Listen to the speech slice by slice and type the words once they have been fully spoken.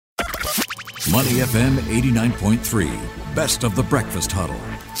Money FM 89.3, best of the breakfast huddle.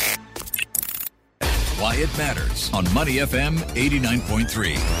 Why it matters on Money FM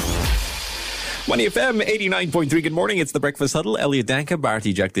 89.3. Money FM 89.3. Good morning. It's the Breakfast Huddle. Elliot Danker,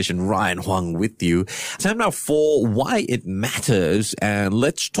 Bharati Jagdish and Ryan Huang with you. Time now for Why It Matters. And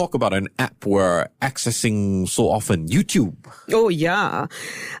let's talk about an app we're accessing so often, YouTube. Oh, yeah.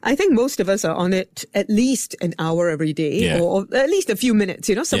 I think most of us are on it at least an hour every day or at least a few minutes.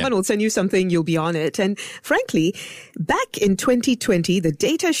 You know, someone will send you something, you'll be on it. And frankly, back in 2020, the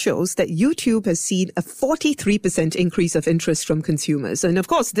data shows that YouTube has seen a 43% increase of interest from consumers. And of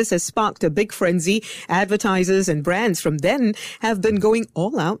course, this has sparked a big frenzy. Advertisers and brands from then have been going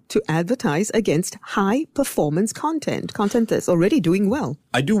all out to advertise against high performance content that's already doing well.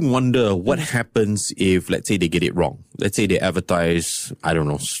 I do wonder what happens if, let's say, they get it wrong. Let's say they advertise, I don't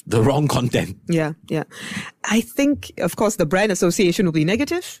know, the wrong content. Yeah. I think, of course, the brand association will be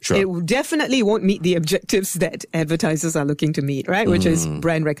negative. Sure. It definitely won't meet the objectives that advertisers are looking to meet, right? Which is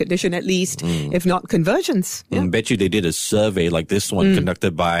brand recognition at least, if not conversions. I bet you they did a survey like this one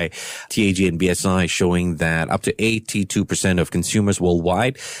conducted by TAG and BSI showing that up to 82% of consumers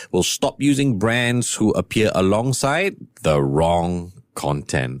worldwide will stop using brands who appear alongside the wrong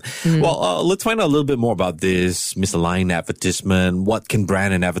content. Well, let's find out a little bit more about this misaligned advertisement. What can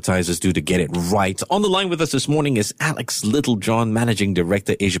brand and advertisers do to get it right? On the line with us this morning is Alex Littlejohn, Managing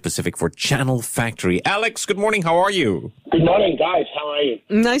Director, Asia Pacific for Channel Factory. Alex, good morning. How are you? Good morning, guys. How are you?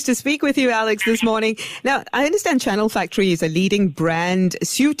 Nice to speak with you, Alex, this morning. Now, I understand Channel Factory is a leading brand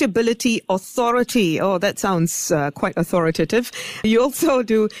suitability authority. Oh, that sounds quite authoritative. You also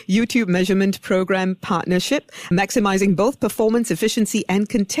do YouTube measurement program partnership, maximizing both performance efficiency and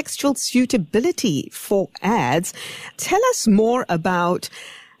contextual suitability for ads. Tell us more about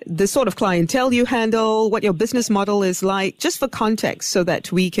the sort of clientele you handle, what your business model is like, just for context so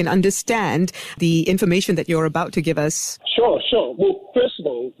that we can understand the information that you're about to give us. Sure. Well, first of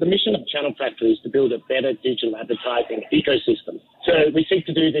all, the mission of Channel Factory is to build a better digital advertising ecosystem. So we seek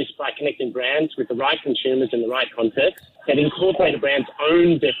to do this by connecting brands with the right consumers in the right context that incorporate a brand's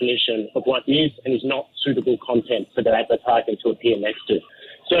own definition of what is and is not suitable content for their advertising to appear next to.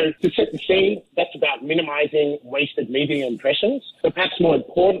 So to set the scene, that's about minimizing wasted media impressions, but perhaps more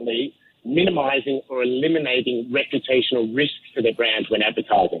importantly, minimizing or eliminating reputational risks to their brands when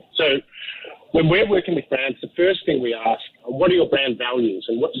advertising. So when we're working with brands, the first thing we ask, what are your brand values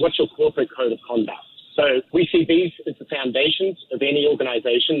and what's your corporate code of conduct? So we see these as the foundations of any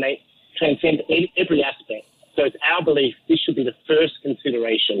organization. They transcend every aspect. So it's our belief this should be the first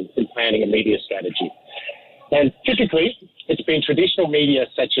consideration in planning a media strategy. And typically, it's been traditional media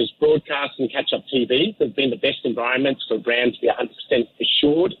such as broadcast and catch-up TV that have been the best environments for brands to be 100%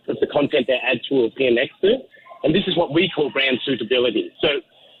 assured of the content their ads will appear next to. And this is what we call brand suitability. So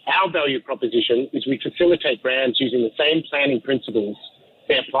our value proposition is we facilitate brands using the same planning principles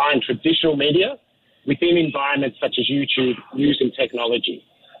they apply in traditional media within environments such as YouTube using technology.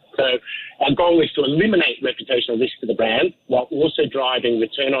 So our goal is to eliminate reputational risk to the brand while also driving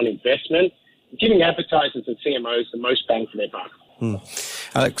return on investment, giving advertisers and CMOs the most bang for their buck.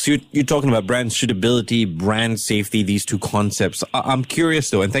 Alex, you're talking about brand suitability, brand safety, these two concepts. I'm curious,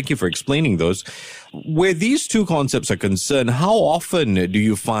 though, and thank you for explaining those. Where these two concepts are concerned, how often do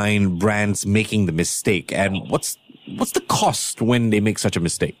you find brands making the mistake? And what's the cost when they make such a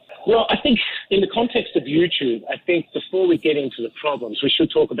mistake? Well, I think in the context of YouTube, I think before we get into the problems, we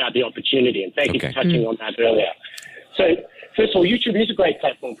should talk about the opportunity. And thank you for touching on that earlier. So, first of all, YouTube is a great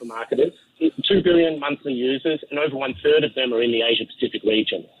platform for marketers. 2 billion monthly users, and over 1/3 of them are in the Asia-Pacific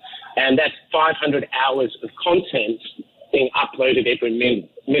region. And that's 500 hours of content being uploaded every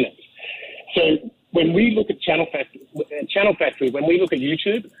minute. So when we look at Channel Factory, when we look at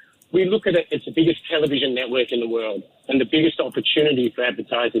YouTube, we look at it as the biggest television network in the world and the biggest opportunity for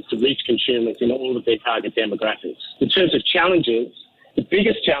advertisers to reach consumers in all of their target demographics. In terms of challenges, the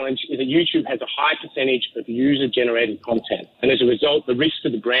biggest challenge is that YouTube has a high percentage of user-generated content. And as a result, the risk to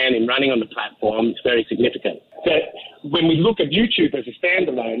the brand in running on the platform is very significant. So when we look at YouTube as a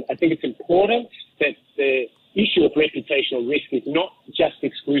standalone, I think it's important that the issue of reputational risk is not just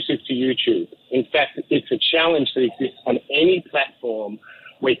exclusive to YouTube. In fact, it's a challenge that exists on any platform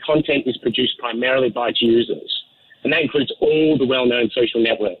where content is produced primarily by its users. And that includes all the well-known social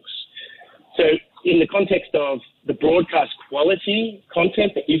networks. So in the context of the broadcast quality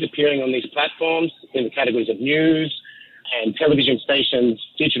content that is appearing on these platforms in the categories of news and television stations,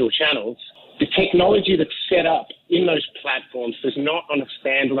 digital channels, the technology that's set up in those platforms does not on a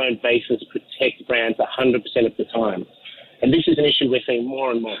standalone basis protect brands 100% of the time. And this is an issue we're seeing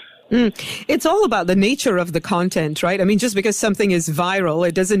more and more. It's all about the nature of the content, right? I mean, just because something is viral,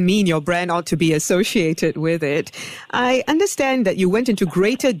 it doesn't mean your brand ought to be associated with it. I understand that you went into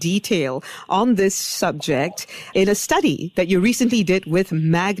greater detail on this subject in a study that you recently did with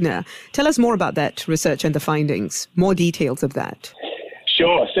Magna. Tell us more about that research and the findings, more details of that.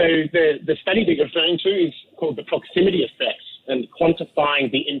 Sure. So the study that you're referring to is called the proximity effects and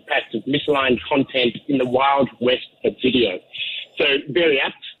quantifying the impact of misaligned content in the wild west of video. So very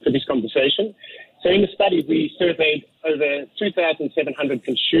apt for this conversation. So in the study, we surveyed over 2,700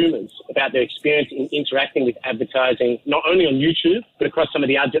 consumers about their experience in interacting with advertising, not only on YouTube, but across some of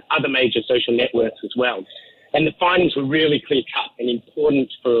the other major social networks as well. And the findings were really clear-cut and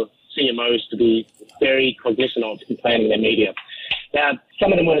important for CMOs to be very cognizant of in planning their media. Now,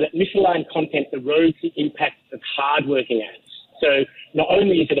 some of them were that misaligned content erodes the impact of hard-working ads. So not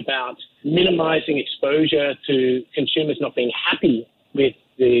only is it about minimizing exposure to consumers not being happy with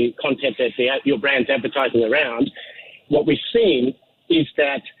the content that your brand's advertising around, what we've seen is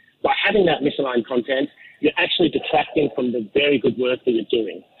that by having that misaligned content, you're actually detracting from the very good work that you're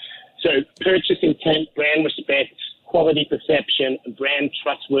doing. So purchase intent, brand respect, quality perception, and brand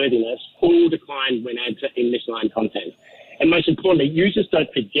trustworthiness all decline when ads are in misaligned content. And most importantly, users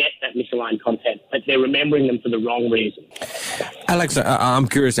don't forget that misaligned content, but they're remembering them for the wrong reason. Alex, I'm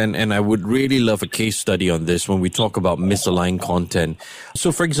curious, and I would really love a case study on this when we talk about misaligned content.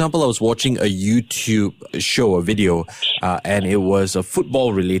 So, for example, I was watching a YouTube show, a video, and it was a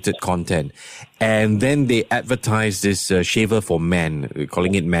football-related content. And then they advertised this shaver for men,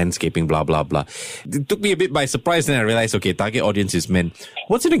 calling it manscaping, blah, blah, blah. It took me a bit by surprise, and I realized, okay, target audience is men.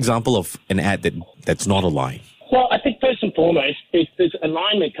 What's an example of an ad that's not aligned? Well, I think first and foremost, there's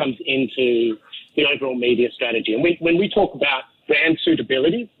alignment comes into the overall media strategy. And when we talk about brand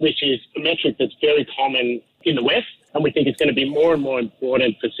suitability, which is a metric that's very common in the West, and we think it's going to be more and more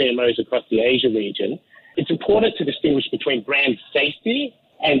important for CMOs across the Asia region, it's important to distinguish between brand safety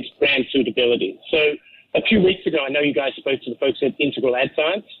and brand suitability. So a few weeks ago, I know you guys spoke to the folks at Integral Ad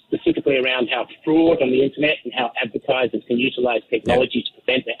Science, specifically around how fraud on the internet and how advertisers can utilize technology to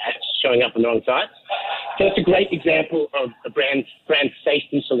prevent their ads showing up on the wrong sites. So it's a great example of a brand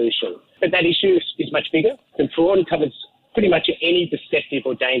safety solution. But that issue is much bigger than fraud and covers pretty much any deceptive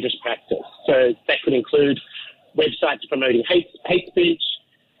or dangerous practice. So that could include websites promoting hate speech,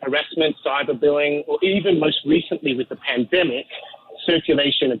 harassment, cyberbullying, or even most recently with the pandemic,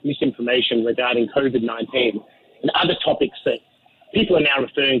 circulation of misinformation regarding COVID-19 and other topics that people are now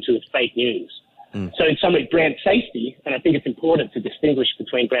referring to as fake news. So in summary, brand safety, and I think it's important to distinguish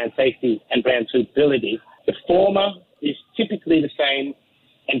between brand safety and brand suitability, the former is typically the same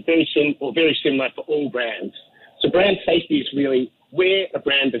and very similar for all brands. So brand safety is really where a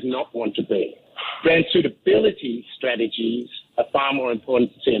brand does not want to be. Brand suitability strategies are far more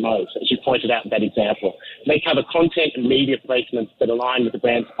important to CMOs, as you pointed out in that example. They cover content and media placements that align with the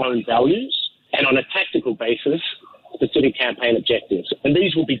brand's own values and on a tactical basis, specific campaign objectives. And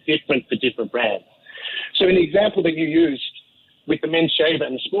these will be different for different brands. So in the example that you used with the men's shaver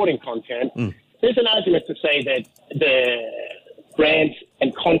and the sporting content, there's an argument to say that the brand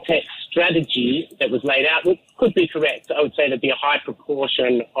and context strategy that was laid out could be correct. I would say there'd be a high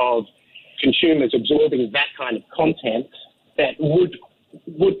proportion of consumers absorbing that kind of content that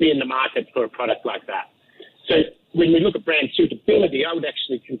would be in the market for a product like that. So when we look at brand suitability, I would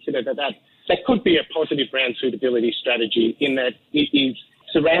actually consider that could be a positive brand suitability strategy in that it is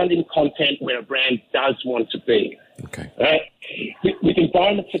surrounding content where a brand does want to be. Okay. Right? With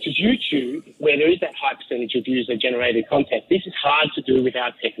environments such as YouTube, where there is that high percentage of user-generated content, this is hard to do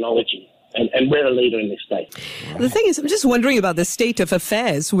without technology. And we're a leader in this space. The thing is, I'm just wondering about the state of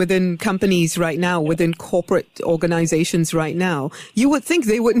affairs within companies right now, within corporate organizations right now. You would think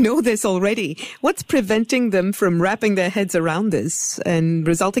they would know this already. What's preventing them from wrapping their heads around this and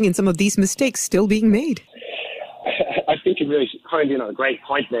resulting in some of these mistakes still being made? I think you really honed in on a great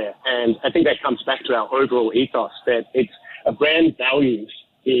point there. And I think that comes back to our overall ethos, that it's a brand values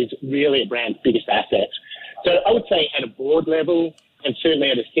is really a brand's biggest asset. So I would say at a board level, and certainly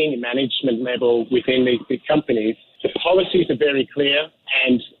at a senior management level within these big companies, the policies are very clear,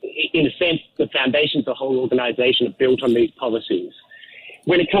 and in a sense, the foundations of the whole organization are built on these policies.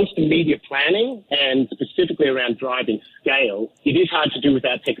 When it comes to media planning, and specifically around driving scale, it is hard to do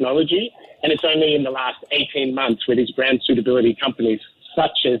without technology, and it's only in the last 18 months where these brand suitability companies,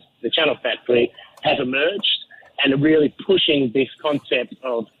 such as the Channel Factory, have emerged and are really pushing this concept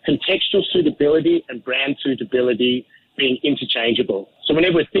of contextual suitability and brand suitability being interchangeable. So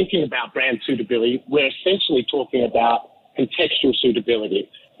whenever we're thinking about brand suitability, we're essentially talking about contextual suitability.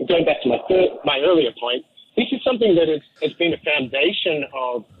 And going back to my earlier point, This is something that has been a foundation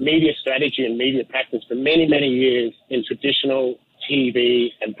of media strategy and media practice for many, many years in traditional TV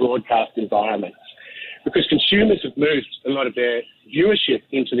and broadcast environments. Because consumers have moved a lot of their viewership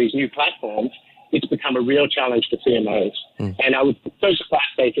into these new platforms, it's become a real challenge for CMOs. And I would go so far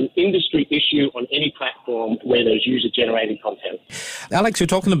as to say it's an industry issue on any platform where there's user-generated content. Alex, you're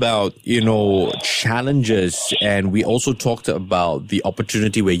talking about, challenges, and we also talked about the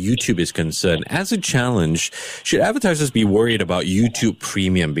opportunity where YouTube is concerned. As a challenge, should advertisers be worried about YouTube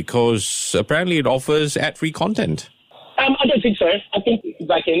Premium? Because apparently it offers ad-free content. I don't think so. I think,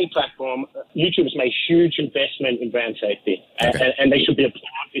 like any platform, YouTube has made huge investment in brand safety, and they should be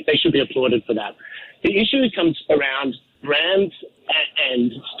applauded for that. The issue comes around brands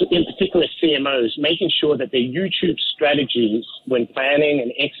and, in particular, CMOs making sure that their YouTube strategies, when planning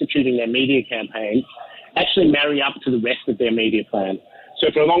and executing their media campaigns, actually marry up to the rest of their media plan.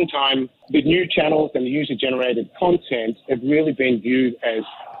 So for a long time, the new channels and the user-generated content have really been viewed as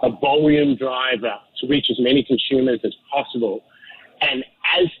a volume driver to reach as many consumers as possible. And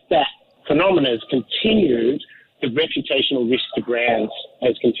as that phenomenon has continued, the reputational risk to brands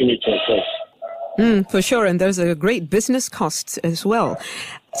has continued to increase. For sure, and those are great business costs as well.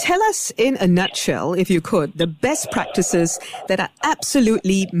 Tell us in a nutshell, if you could, the best practices that are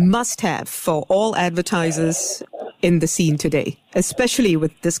absolutely must-have for all advertisers in the scene today, especially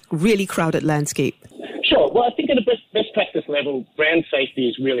with this really crowded landscape. Sure. Well, I think at a best practice level, brand safety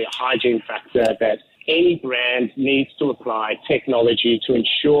is really a hygiene factor that any brand needs to apply technology to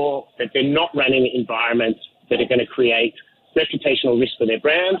ensure that they're not running environments that are going to create reputational risk for their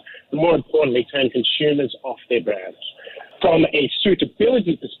brand, and more importantly, turn consumers off their brands. From a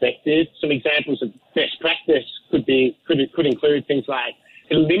suitability perspective, some examples of best practice could include things like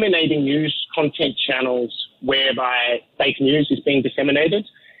eliminating news content channels whereby fake news is being disseminated.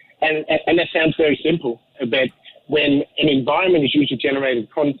 And that sounds very simple, but when an environment is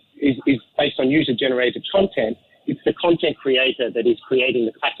is based on user-generated content, it's the content creator that is creating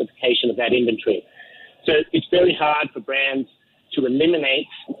the classification of that inventory. So it's very hard for brands to eliminate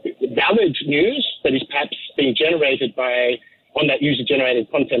valid news that is perhaps being generated on that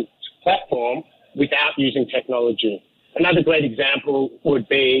user-generated content platform without using technology. Another great example would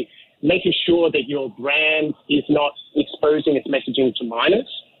be making sure that your brand is not exposing its messaging to minors.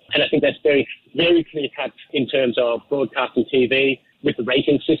 And I think that's very, very clear-cut in terms of broadcast and TV with the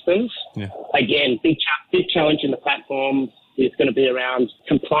rating systems. Yeah. Again, big challenge in the platform is going to be around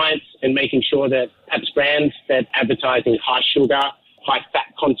compliance and making sure that perhaps brands that advertising high sugar, high fat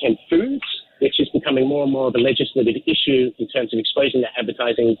content foods, which is becoming more and more of a legislative issue in terms of exposing that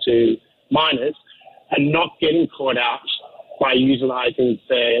advertising to minors, are not getting caught out by utilizing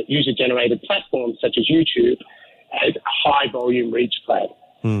the user-generated platforms such as YouTube as a high-volume reach play.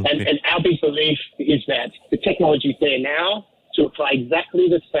 And our big belief is that the technology is there now to apply exactly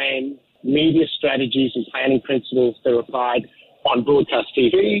the same media strategies and planning principles that are applied on broadcast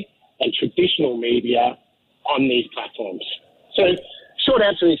TV and traditional media on these platforms. So short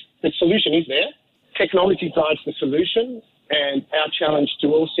answer is the solution is there. Technology drives the solution, and our challenge to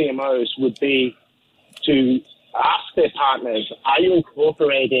all CMOs would be to ask their partners, are you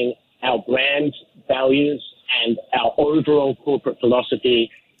incorporating our brand values and our overall corporate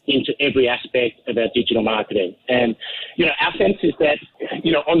philosophy into every aspect of our digital marketing? And, our sense is that,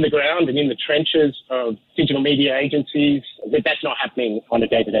 on the ground and in the trenches of digital media agencies, that's not happening on a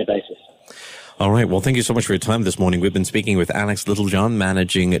day-to-day basis. All right. Well, thank you so much for your time this morning. We've been speaking with Alex Littlejohn,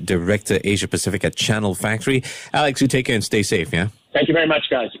 Managing Director, Asia Pacific at Channel Factory. Alex, you take care and stay safe, yeah? Thank you very much,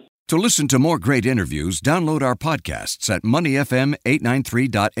 guys. To listen to more great interviews, download our podcasts at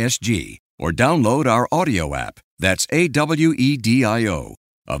moneyfm893.sg or download our audio app. That's AWEDIO.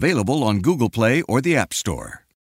 Available on Google Play or the App Store.